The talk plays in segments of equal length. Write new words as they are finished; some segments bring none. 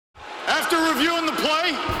After reviewing the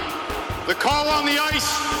play, the call on the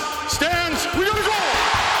ice stands. We gotta go!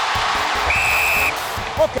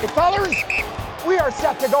 Okay, fellas, we are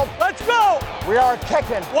set to go. Let's go! We are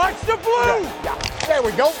kicking. Watch the blue! Yeah, there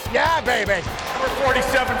we go. Yeah, baby. Number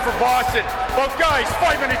 47 for Boston. Both guys,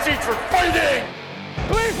 5 minutes each for fighting!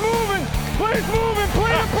 Please moving! Please moving!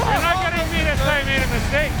 Play the play! You're not getting me to say I made a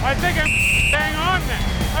mistake. I think I'm bang on then.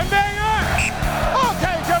 I'm bang on!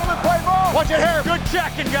 Okay, gentlemen, play ball. Watch it here. Good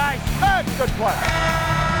checking, guys. And good play.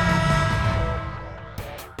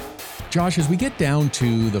 Josh, as we get down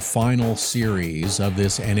to the final series of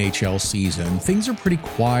this NHL season, things are pretty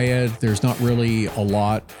quiet. There's not really a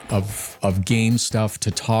lot of game stuff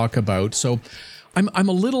to talk about. So I'm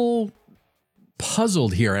a little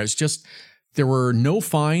puzzled here. It's just there were no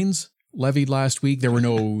fines levied last week. There were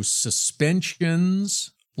no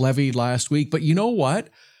suspensions levied last week. But you know what?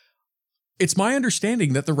 It's my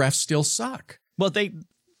understanding that the refs still suck. Well, they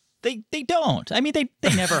don't. I mean, they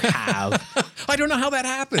never have. I don't know how that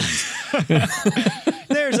happens.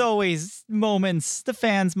 There's always moments the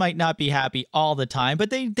fans might not be happy all the time, but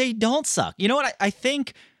they don't suck. You know what? I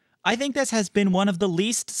think this has been one of the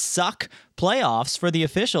least suck playoffs for the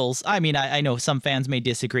officials. I mean, I know some fans may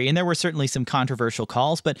disagree, and there were certainly some controversial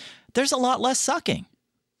calls, but there's a lot less sucking.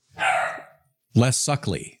 Less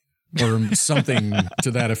suckly. Or something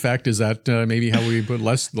to that effect. Is that maybe how we put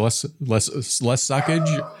less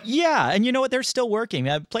suckage? Yeah, and you know what? They're still working.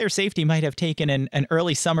 Player safety might have taken an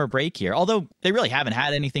early summer break here, although they really haven't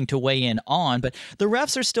had anything to weigh in on. But the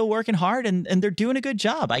refs are still working hard, and they're doing a good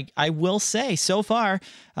job. I will say, so far,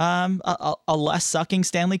 a less sucking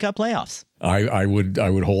Stanley Cup playoffs. I would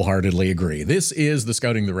wholeheartedly agree. This is the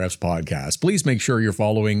Scouting the Refs podcast. Please make sure you're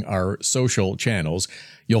following our social channels.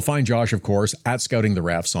 You'll find Josh, of course, at Scouting the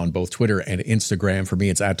Refs on both Twitter and Instagram. For me,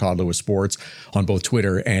 it's at Todd Lewis Sports on both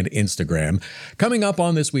Twitter and Instagram. Coming up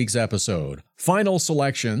on this week's episode, final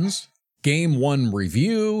selections, Game 1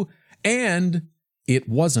 review, and it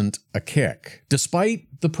wasn't a kick.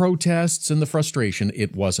 Despite the protests and the frustration,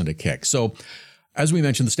 it wasn't a kick. So, as we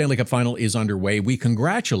mentioned, the Stanley Cup Final is underway. We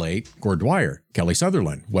congratulate Gord Dwyer, Kelly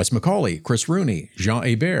Sutherland, Wes McCauley, Chris Rooney, Jean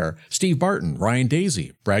Hebert, Steve Barton, Ryan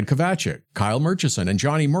Daisy, Brad Kovacic, Kyle Murchison, and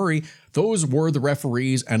Johnny Murray. Those were the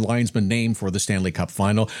referees and linesmen named for the Stanley Cup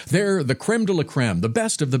Final. They're the creme de la creme, the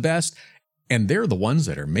best of the best, and they're the ones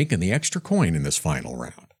that are making the extra coin in this final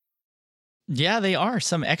round. Yeah, they are.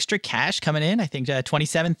 Some extra cash coming in. I think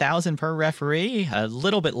 $27,000 per referee, a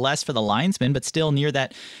little bit less for the linesman, but still near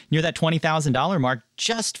that $20,000 mark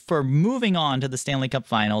just for moving on to the Stanley Cup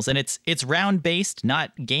Finals. And it's round based,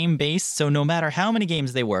 not game based. So no matter how many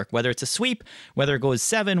games they work, whether it's a sweep, whether it goes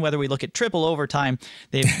 7, whether we look at triple overtime,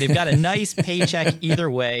 they've got a nice paycheck either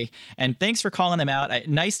way. And thanks for calling them out.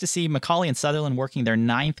 Nice to see McCauley and Sutherland working their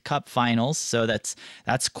 9th Cup Finals. So that's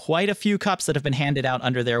quite a few cups that have been handed out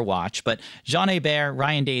under their watch. But Jean Hebert,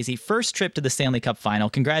 Ryan Daisy, first trip to the Stanley Cup Final.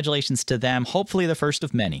 Congratulations to them. Hopefully the first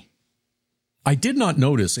of many. I did not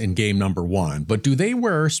notice in game number 1, but do they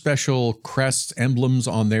wear special crests, emblems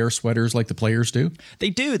on their sweaters like the players do? They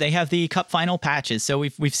do. They have the Cup Final patches. So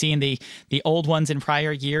we've seen the old ones in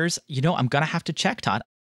prior years. You know, I'm going to have to check, Todd.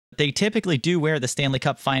 They typically do wear the Stanley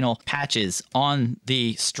Cup Final patches on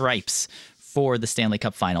the stripes for the Stanley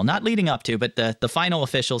Cup Final. Not leading up to, but the final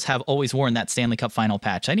officials have always worn that Stanley Cup Final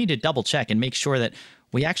patch. I need to double check and make sure that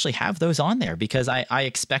we actually have those on there because I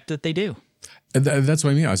expect that they do. That's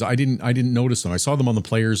what I mean. I didn't notice them. I saw them on the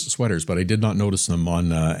players' sweaters, but I did not notice them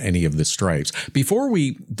on any of the stripes. Before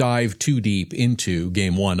we dive too deep into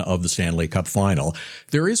Game 1 of the Stanley Cup Final,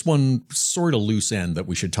 there is one sort of loose end that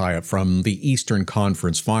we should tie up from the Eastern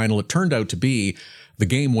Conference Final. It turned out to be the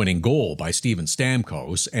game-winning goal by Steven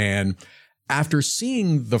Stamkos, and after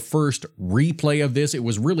seeing the first replay of this, it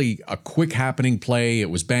was really a quick happening play. It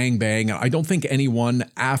was bang, bang. I don't think anyone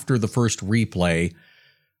after the first replay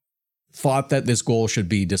thought that this goal should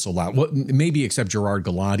be disallowed. Well, maybe except Gerard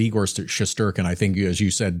Gallant, Igor Shesterkin. I think, as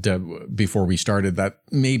you said before we started, that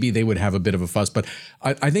maybe they would have a bit of a fuss. But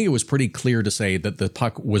I think it was pretty clear to say that the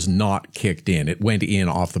puck was not kicked in. It went in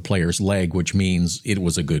off the player's leg, which means it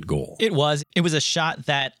was a good goal. It was a shot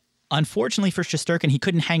that, unfortunately for Shesterkin, he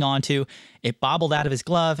couldn't hang on to. It bobbled out of his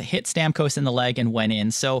glove, hit Stamkos in the leg, and went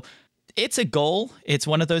in. So it's a goal. It's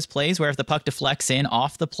one of those plays where if the puck deflects in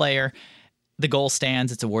off the player, the goal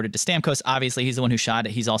stands. It's awarded to Stamkos. Obviously, he's the one who shot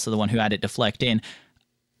it. He's also the one who had it deflect in.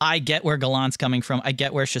 I get where Gallant's coming from. I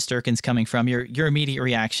get where Shesterkin's coming from. Your immediate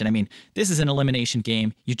reaction. I mean, this is an elimination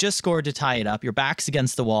game. You just scored to tie it up. Your back's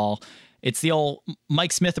against the wall. It's the old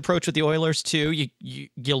Mike Smith approach with the Oilers, too.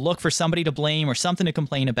 You look for somebody to blame or something to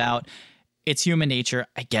complain about. It's human nature.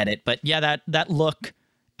 I get it. But yeah, that look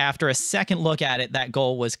After a second look at it, that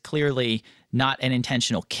goal was clearly not an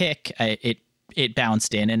intentional kick. It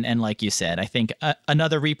bounced in, and like you said, I think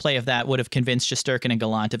another replay of that would have convinced Shesterkin and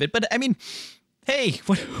Gallant of it. But I mean, hey,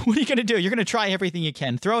 what are you going to do? You're going to try everything you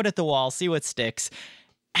can, throw it at the wall, see what sticks.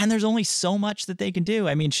 And there's only so much that they can do.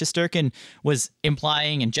 I mean, Shesterkin was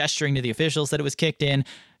implying and gesturing to the officials that it was kicked in.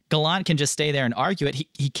 Gallant can just stay there and argue it.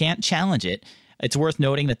 He can't challenge it. It's worth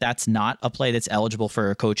noting that that's not a play that's eligible for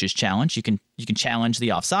a coach's challenge. You can challenge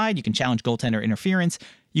the offside, you can challenge goaltender interference,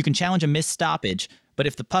 you can challenge a missed stoppage. But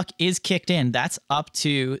if the puck is kicked in, that's up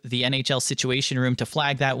to the NHL Situation Room to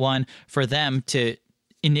flag that one, for them to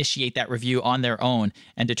initiate that review on their own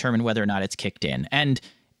and determine whether or not it's kicked in. And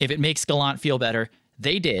if it makes Gallant feel better,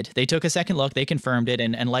 they did. They took a second look, they confirmed it,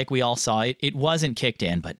 and like we all saw, it wasn't kicked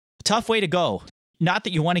in. But tough way to go. Not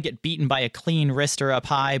that you want to get beaten by a clean wrister up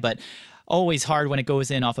high, but always hard when it goes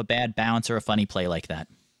in off a bad bounce or a funny play like that.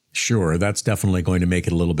 Sure, that's definitely going to make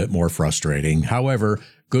it a little bit more frustrating. However,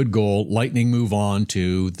 good goal. Lightning move on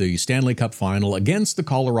to the Stanley Cup final against the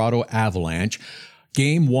Colorado Avalanche.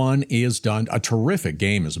 Game 1 is done. A terrific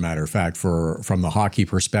game, as a matter of fact, from the hockey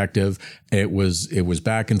perspective. It was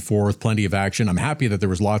back and forth, plenty of action. I'm happy that there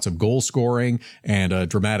was lots of goal scoring and a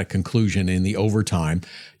dramatic conclusion in the overtime.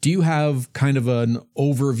 Do you have kind of an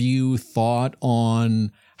overview thought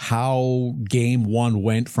on how Game 1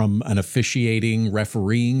 went from an officiating,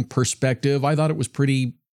 refereeing perspective? I thought it was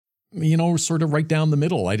pretty, sort of right down the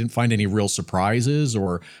middle. I didn't find any real surprises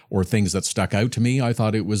or things that stuck out to me. I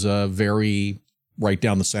thought it was a very right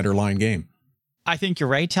down the center line game. I think you're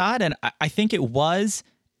right, Todd, and I think it was,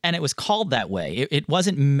 and it was called that way. It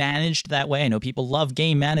wasn't managed that way. I know people love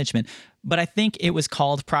game management, but I think it was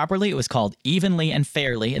called properly. It was called evenly and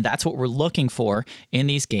fairly, and that's what we're looking for in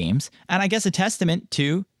these games. And I guess a testament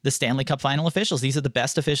to the Stanley Cup final officials. These are the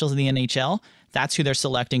best officials in the NHL. That's who they're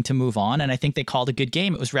selecting to move on, and I think they called a good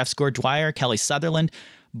game. It was refs Gord Dwyer, Kelly Sutherland,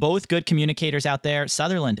 both good communicators out there.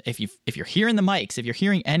 Sutherland, if you're hearing the mics, if you're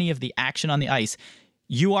hearing any of the action on the ice,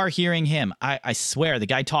 you are hearing him. I swear, the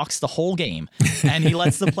guy talks the whole game, and he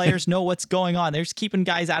lets the players know what's going on. They're just keeping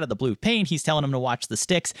guys out of the blue paint. He's telling them to watch the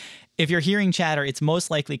sticks. If you're hearing chatter, it's most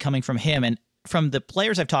likely coming from him. And from the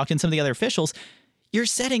players I've talked to and some of the other officials, you're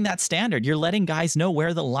setting that standard. You're letting guys know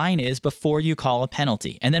where the line is before you call a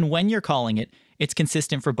penalty. And then when you're calling it, it's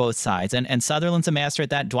consistent for both sides. And Sutherland's a master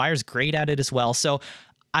at that. Dwyer's great at it as well. So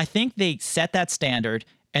I think they set that standard,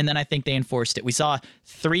 and then I think they enforced it. We saw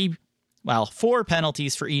 4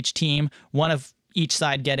 penalties for each team, one of each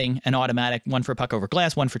side getting an automatic, one for a puck over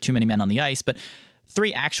glass, one for too many men on the ice, but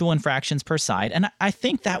 3 actual infractions per side. And I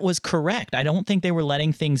think that was correct. I don't think they were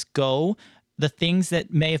letting things go. The things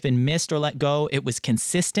that may have been missed or let go, it was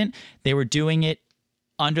consistent. They were doing it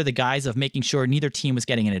under the guise of making sure neither team was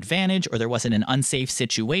getting an advantage or there wasn't an unsafe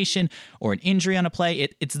situation or an injury on a play.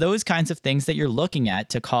 It's those kinds of things that you're looking at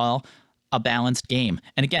to call a balanced game.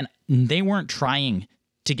 And again, they weren't trying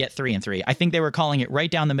to get 3-3. I think they were calling it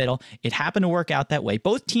right down the middle. It happened to work out that way.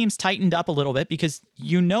 Both teams tightened up a little bit because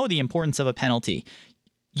you know the importance of a penalty.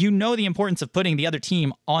 You know the importance of putting the other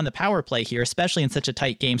team on the power play here, especially in such a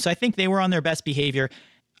tight game. So I think they were on their best behavior.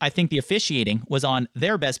 I think the officiating was on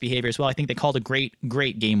their best behavior as well. I think they called a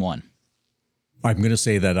great Game 1. I'm going to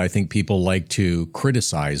say that I think people like to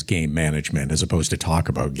criticize game management as opposed to talk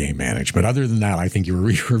about game management. Other than that, I think you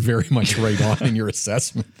were very much right on in your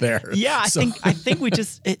assessment there. Yeah, I think we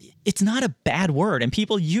just it's not a bad word, and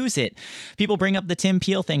people use it. People bring up the Tim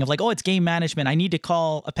Peel thing of like, oh, it's game management. I need to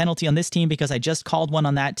call a penalty on this team because I just called one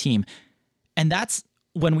on that team, and that's.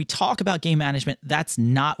 When we talk about game management, that's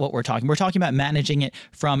not what we're talking. We're talking about managing it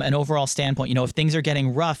from an overall standpoint. If things are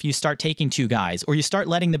getting rough, you start taking 2 guys, or you start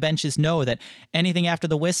letting the benches know that anything after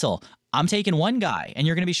the whistle, I'm taking 1 guy, and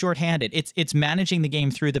you're going to be shorthanded. It's managing the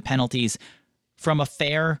game through the penalties from a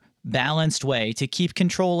fair, balanced way to keep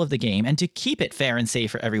control of the game and to keep it fair and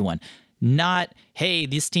safe for everyone. Not, hey,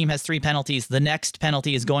 this team has 3 penalties. The next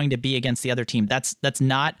penalty is going to be against the other team. That's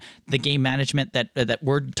not the game management that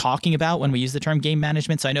we're talking about when we use the term game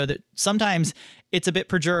management. So I know that sometimes it's a bit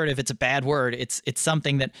pejorative. It's a bad word. It's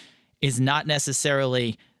something that is not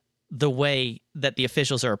necessarily the way that the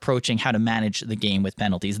officials are approaching how to manage the game with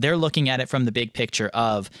penalties. They're looking at it from the big picture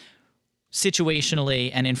of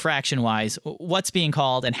situationally and infraction-wise, what's being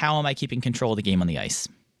called and how am I keeping control of the game on the ice.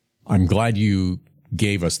 I'm glad you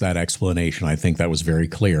gave us that explanation. I think that was very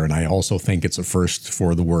clear. And I also think it's a first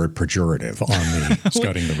for the word pejorative on the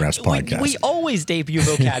Scouting the Refs podcast. We always debut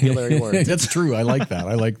vocabulary words. That's true. I like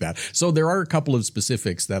that. So there are a couple of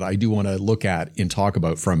specifics that I do want to look at and talk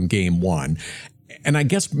about from Game 1. And I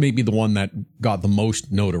guess maybe the one that got the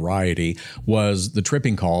most notoriety was the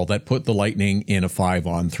tripping call that put the Lightning in a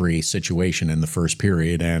 5-on-3 situation in the first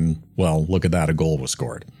period. And, well, look at that, a goal was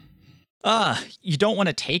scored. You don't want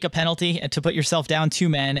to take a penalty to put yourself down 2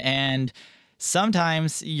 men, and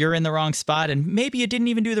sometimes you're in the wrong spot, and maybe you didn't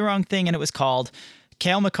even do the wrong thing and it was called.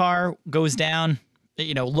 Cale Makar goes down.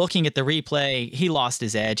 Looking at the replay, he lost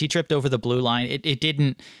his edge. He tripped over the blue line. It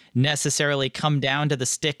didn't necessarily come down to the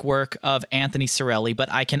stick work of Anthony Cirelli,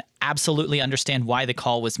 but I can absolutely understand why the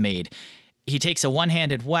call was made. He takes a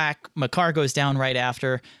one-handed whack. Makar goes down right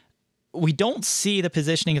after. We don't see the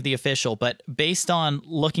positioning of the official, but based on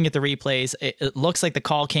looking at the replays, it looks like the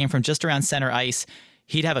call came from just around center ice.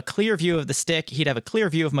 He'd have a clear view of the stick. He'd have a clear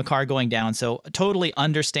view of Makar going down, so totally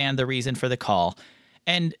understand the reason for the call.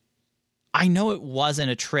 And I know it wasn't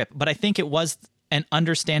a trip, but I think it was an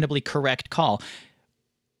understandably correct call.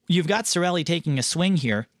 You've got Cirelli taking a swing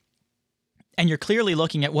here, and you're clearly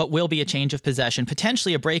looking at what will be a change of possession,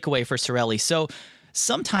 potentially a breakaway for Cirelli. So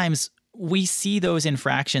sometimes we see those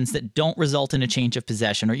infractions that don't result in a change of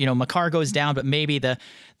possession. Or, Makar goes down, but maybe the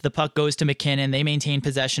puck goes to McKinnon. They maintain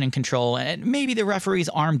possession and control, and maybe the referee's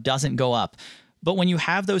arm doesn't go up. But when you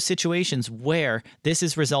have those situations where this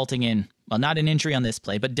is resulting in, well, not an injury on this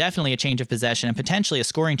play, but definitely a change of possession and potentially a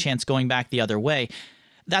scoring chance going back the other way,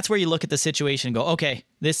 that's where you look at the situation and go, okay,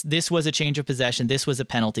 this was a change of possession. This was a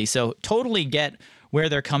penalty. So totally get where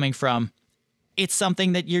they're coming from. It's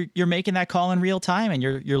something that you're making that call in real time, and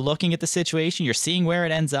you're looking at the situation. You're seeing where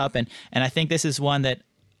it ends up. And I think this is one that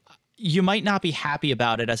you might not be happy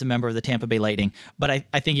about it as a member of the Tampa Bay Lightning, but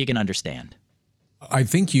I think you can understand. I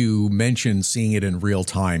think you mentioned seeing it in real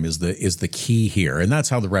time is the key here, and that's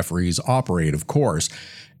how the referees operate, of course.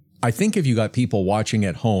 I think if you got people watching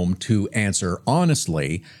at home to answer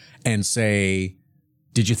honestly and say,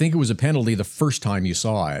 did you think it was a penalty the first time you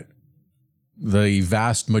saw it? The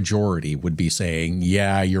vast majority would be saying,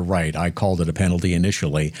 yeah, you're right. I called it a penalty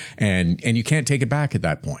initially, and you can't take it back at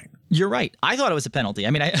that point. You're right. I thought it was a penalty.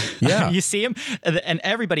 I mean, you see him and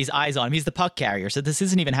everybody's eyes on him. He's the puck carrier. So this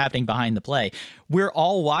isn't even happening behind the play. We're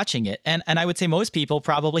all watching it. And I would say most people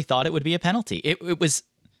probably thought it would be a penalty. It was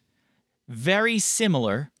very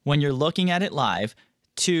similar when you're looking at it live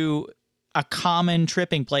to a common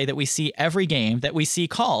tripping play that we see every game, that we see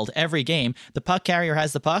called every game. The puck carrier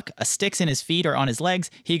has the puck, a stick's in his feet or on his legs,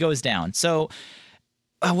 he goes down. So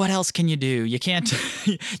what else can you do? You can't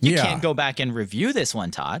can't go back and review this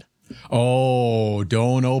one, Todd. Oh,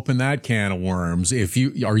 don't open that can of worms.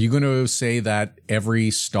 Are you going to say that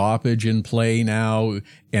every stoppage in play now,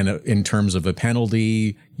 and in terms of a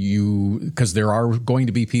penalty, because there are going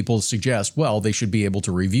to be people who suggest, well, they should be able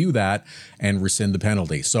to review that and rescind the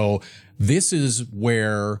penalty. So this is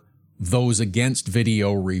where those against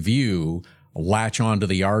video review latch onto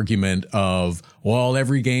the argument of, well,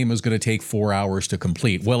 every game is going to take 4 hours to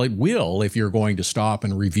complete. Well, it will if you're going to stop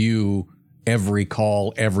and review every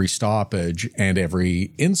call, every stoppage, and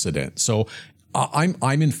every incident. So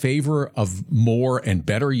I'm in favor of more and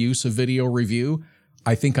better use of video review.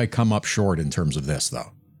 I think I come up short in terms of this,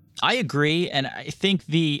 though. I agree, and I think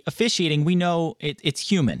the officiating, we know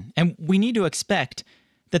it's human, and we need to expect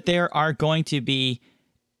that there are going to be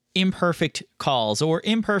imperfect calls or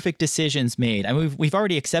imperfect decisions made. I mean, we've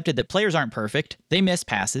already accepted that players aren't perfect. They miss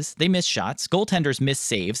passes, they miss shots, goaltenders miss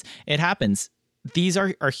saves. It happens. These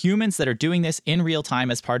are humans that are doing this in real time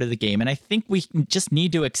as part of the game. And I think we just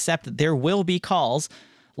need to accept that there will be calls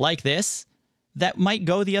like this that might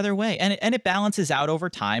go the other way. And it balances out over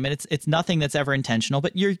time. And it's nothing that's ever intentional,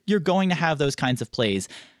 but you're going to have those kinds of plays.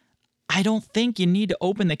 I don't think you need to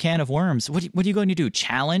open the can of worms. What are you going to do?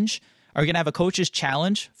 Challenge? Are you going to have a coach's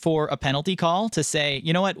challenge for a penalty call to say,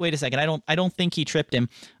 you know what, wait a second, I don't think he tripped him.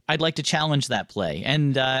 I'd like to challenge that play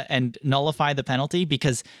and nullify the penalty,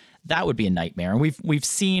 because that would be a nightmare. And we've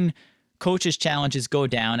seen coaches' challenges go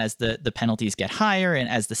down as the penalties get higher and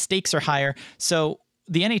as the stakes are higher. So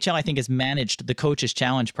the NHL, I think, has managed the coaches'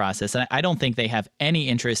 challenge process. And I don't think they have any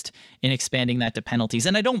interest in expanding that to penalties.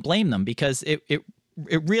 And I don't blame them, because it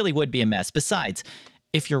really would be a mess. Besides,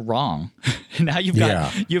 if you're wrong, now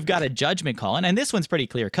you've got a judgment call. And this one's pretty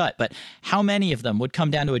clear cut, but how many of them would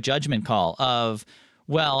come down to a judgment call of,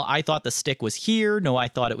 well, I thought the stick was here. No, I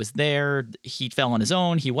thought it was there. He fell on his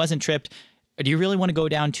own. He wasn't tripped. Do you really want to go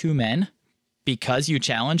down 2 men because you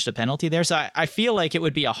challenged a penalty there? So I feel like it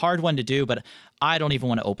would be a hard one to do, but I don't even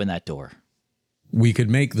want to open that door. We could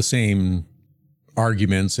make the same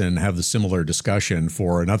arguments and have the similar discussion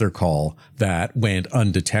for another call that went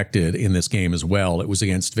undetected in this game as well. It was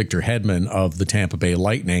against Victor Hedman of the Tampa Bay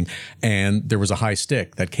Lightning, and there was a high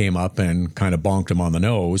stick that came up and kind of bonked him on the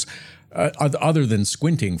nose. other than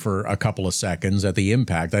squinting for a couple of seconds at the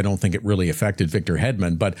impact, I don't think it really affected Victor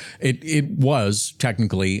Hedman, but it was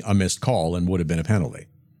technically a missed call and would have been a penalty.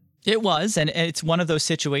 It was, and it's one of those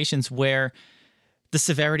situations where the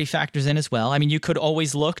severity factors in as well. I mean, you could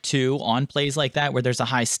always look to, on plays like that where there's a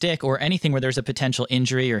high stick or anything where there's a potential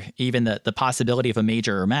injury or even the possibility of a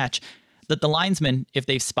major match, that the linesman, if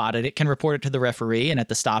they've spotted it, can report it to the referee, and at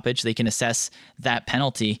the stoppage, they can assess that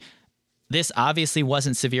penalty. This obviously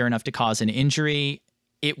wasn't severe enough to cause an injury.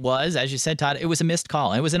 It was, as you said, Todd, it was a missed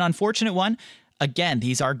call. It was an unfortunate one. Again,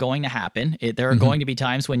 these are going to happen. There are going to be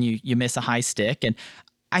times when you miss a high stick. And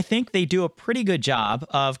I think they do a pretty good job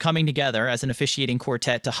of coming together as an officiating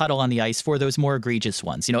quartet to huddle on the ice for those more egregious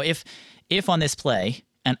ones. You know, if on this play,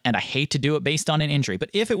 and I hate to do it based on an injury, but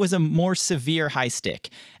if it was a more severe high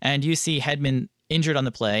stick and you see Hedman injured on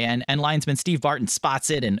the play and linesman Steve Barton spots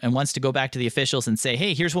it and wants to go back to the officials and say,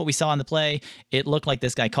 hey, here's what we saw on the play. It looked like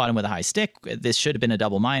this guy caught him with a high stick. This should have been a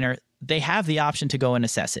double minor. They have the option to go and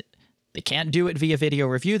assess it. They can't do it via video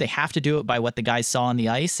review. They have to do it by what the guys saw on the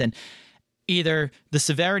ice. And either the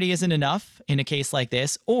severity isn't enough in a case like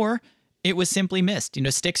this, or it was simply missed. You know,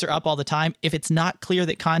 sticks are up all the time. If it's not clear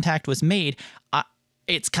that contact was made,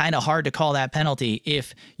 it's kind of hard to call that penalty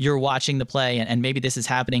if you're watching the play and maybe this is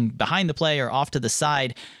happening behind the play or off to the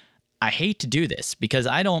side. I hate to do this because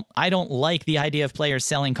I don't like the idea of players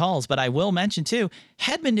selling calls, but I will mention too,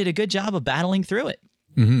 Hedman did a good job of battling through it.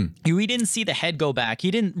 Mm-hmm. We didn't see the head go back.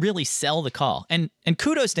 He didn't really sell the call, and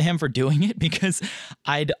kudos to him for doing it, because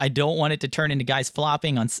I don't want it to turn into guys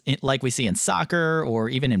flopping on like we see in soccer or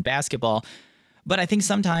even in basketball. But I think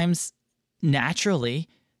sometimes naturally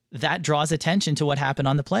that draws attention to what happened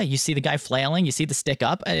on the play. You see the guy flailing, you see the stick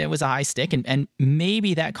up, it was a high stick, and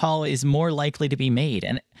maybe that call is more likely to be made.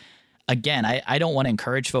 And again, I don't want to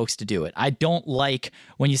encourage folks to do it. I don't like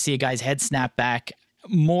when you see a guy's head snap back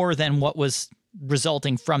more than what was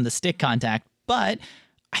resulting from the stick contact. But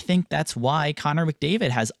I think that's why Connor McDavid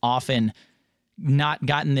has often not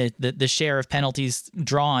gotten the share of penalties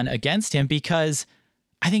drawn against him, because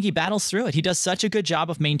I think he battles through it. He does such a good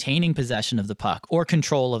job of maintaining possession of the puck or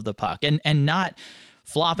control of the puck and not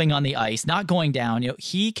flopping on the ice, not going down. You know,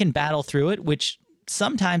 he can battle through it, which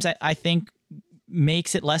sometimes I think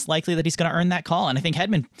makes it less likely that he's going to earn that call. And I think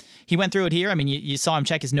Hedman, he went through it here. I mean, you saw him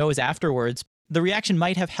check his nose afterwards. The reaction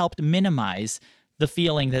might have helped minimize the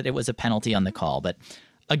feeling that it was a penalty on the call. But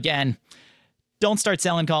again, don't start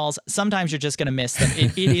selling calls. Sometimes you're just going to miss them.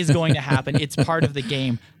 It is going to happen. It's part of the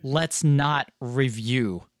game. Let's not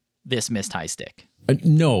review this missed high stick.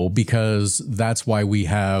 No, because that's why we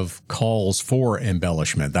have calls for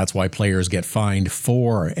embellishment. That's why players get fined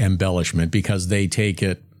for embellishment, because they take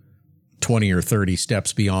it 20 or 30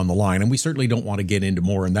 steps beyond the line. And we certainly don't want to get into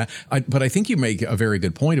more in that. But I think you make a very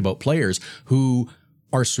good point about players who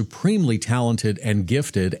are supremely talented and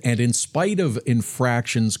gifted, and in spite of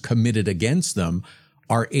infractions committed against them,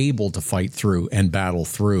 are able to fight through and battle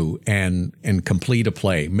through and complete a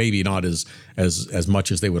play. Maybe not as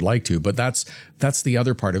much as they would like to, but that's the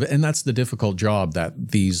other part of it. And that's the difficult job that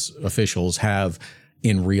these officials have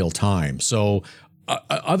in real time. So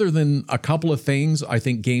other than a couple of things, I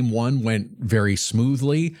think game one went very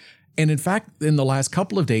smoothly. And in fact, in the last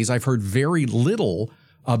couple of days, I've heard very little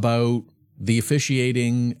about the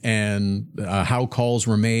officiating and how calls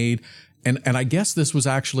were made. And I guess this was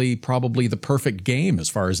actually probably the perfect game as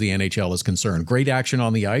far as the NHL is concerned. Great action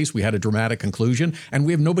on the ice. We had a dramatic conclusion, and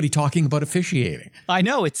we have nobody talking about officiating. I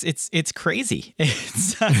know, it's crazy.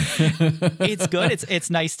 It's good. It's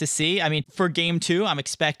nice to see. I mean, for game two, I'm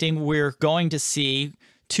expecting we're going to see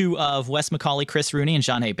two of Wes McCauley, Chris Rooney, and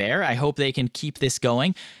Jean Hebert. I hope they can keep this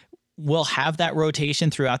going. We'll have that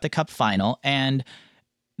rotation throughout the Cup final, and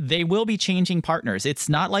they will be changing partners. It's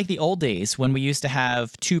not like the old days when we used to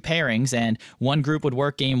have two pairings and one group would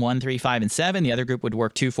work game 1, 3, 5, and 7. The other group would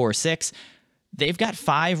work 2, 4, 6. They've got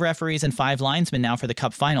 5 referees and 5 linesmen now for the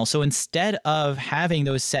Cup final. So instead of having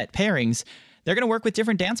those set pairings, they're going to work with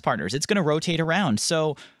different dance partners. It's going to rotate around.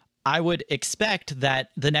 So I would expect that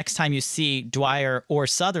the next time you see Dwyer or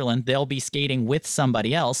Sutherland, they'll be skating with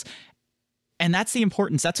somebody else. And that's the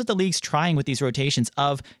importance. That's what the league's trying with these rotations,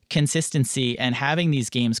 of consistency and having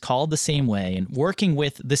these games called the same way and working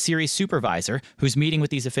with the series supervisor who's meeting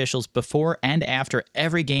with these officials before and after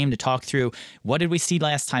every game to talk through, what did we see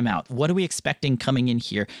last time out? What are we expecting coming in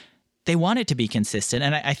here? They want it to be consistent.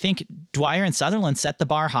 And I think Dwyer and Sutherland set the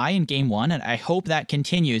bar high in game 1. And I hope that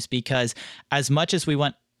continues, because as much as we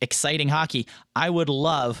want exciting hockey, I would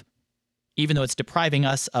love, even though it's depriving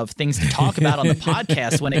us of things to talk about on the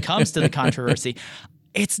podcast when it comes to the controversy,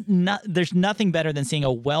 there's nothing better than seeing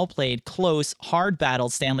a well-played, close,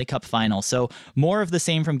 hard-battled Stanley Cup final. So more of the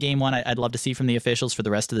same from game one I'd love to see from the officials for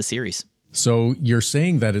the rest of the series. So you're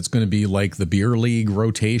saying that it's going to be like the beer league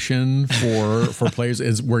rotation for players,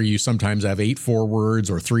 is where you sometimes have 8 forwards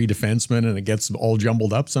or 3 defensemen and it gets all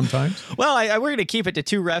jumbled up sometimes? Well, we're going to keep it to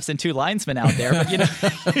 2 refs and 2 linesmen out there, but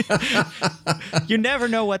you never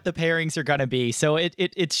know what the pairings are going to be. So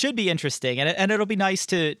it should be interesting, and it'll be nice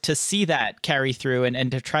to see that carry through and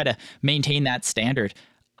to try to maintain that standard.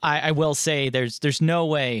 I will say there's no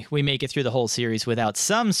way we make it through the whole series without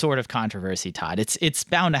some sort of controversy, Todd. It's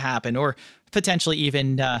bound to happen, or potentially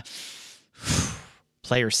even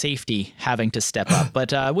player safety having to step up.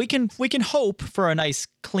 But we can hope for a nice,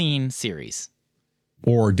 clean series.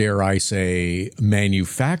 Or dare I say,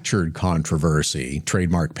 manufactured controversy,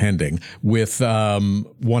 trademark pending, with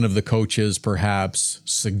one of the coaches perhaps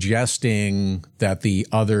suggesting that the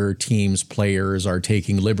other team's players are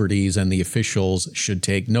taking liberties and the officials should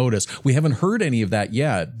take notice. We haven't heard any of that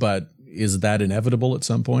yet, but is that inevitable at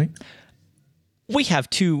some point? We have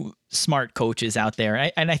 2 smart coaches out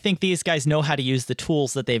there, and I think these guys know how to use the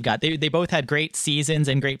tools that they've got. They both had great seasons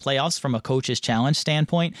and great playoffs from a coach's challenge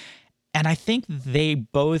standpoint. And I think they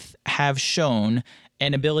both have shown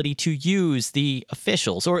an ability to use the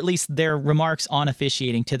officials, or at least their remarks on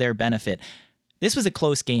officiating, to their benefit. This was a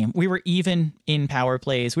close game. We were even in power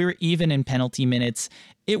plays. We were even in penalty minutes.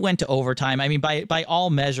 It went to overtime. I mean, by all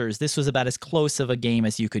measures, this was about as close of a game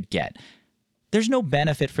as you could get. There's no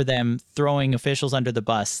benefit for them throwing officials under the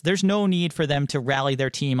bus. There's no need for them to rally their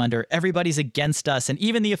team under everybody's against us, and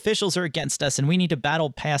even the officials are against us, and we need to battle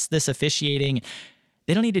past this officiating.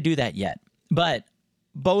 They don't need to do that yet, but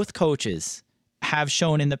both coaches have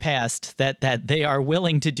shown in the past that they are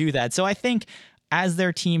willing to do that. So I think as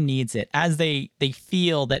their team needs it, as they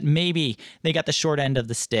feel that maybe they got the short end of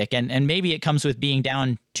the stick, and maybe it comes with being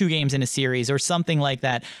down 2 games in a series or something like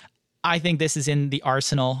that, I think this is in the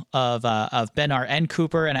arsenal of Bednar and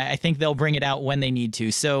Cooper, and I think they'll bring it out when they need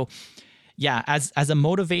to. So yeah, as a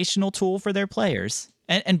motivational tool for their players,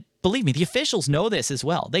 and believe me, the officials know this as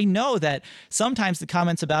well. They know that sometimes the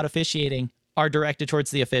comments about officiating are directed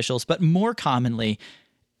towards the officials, but more commonly,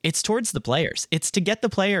 it's towards the players. It's to get the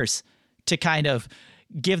players to kind of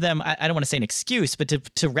give them, I don't want to say an excuse, but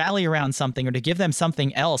to rally around something, or to give them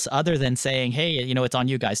something else other than saying, hey, it's on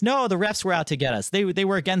you guys. No, the refs were out to get us. They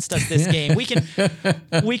were against us this game.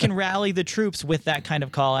 We can rally the troops with that kind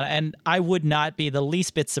of call. And I would not be the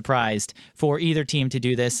least bit surprised for either team to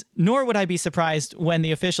do this, nor would I be surprised when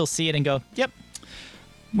the officials see it and go, yep,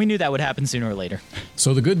 we knew that would happen sooner or later.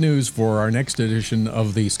 So the good news for our next edition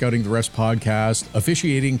of the Scouting the Refs podcast,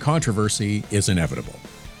 officiating controversy is inevitable.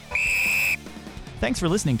 Thanks for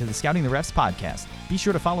listening to the Scouting the Refs podcast. Be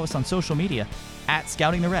sure to follow us on social media at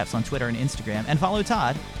Scouting the Refs on Twitter and Instagram, and follow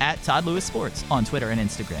Todd at Todd Lewis Sports on Twitter and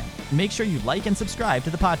Instagram. Make sure you like and subscribe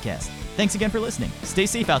to the podcast. Thanks again for listening. Stay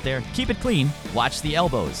safe out there. Keep it clean. Watch the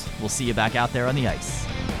elbows. We'll see you back out there on the ice.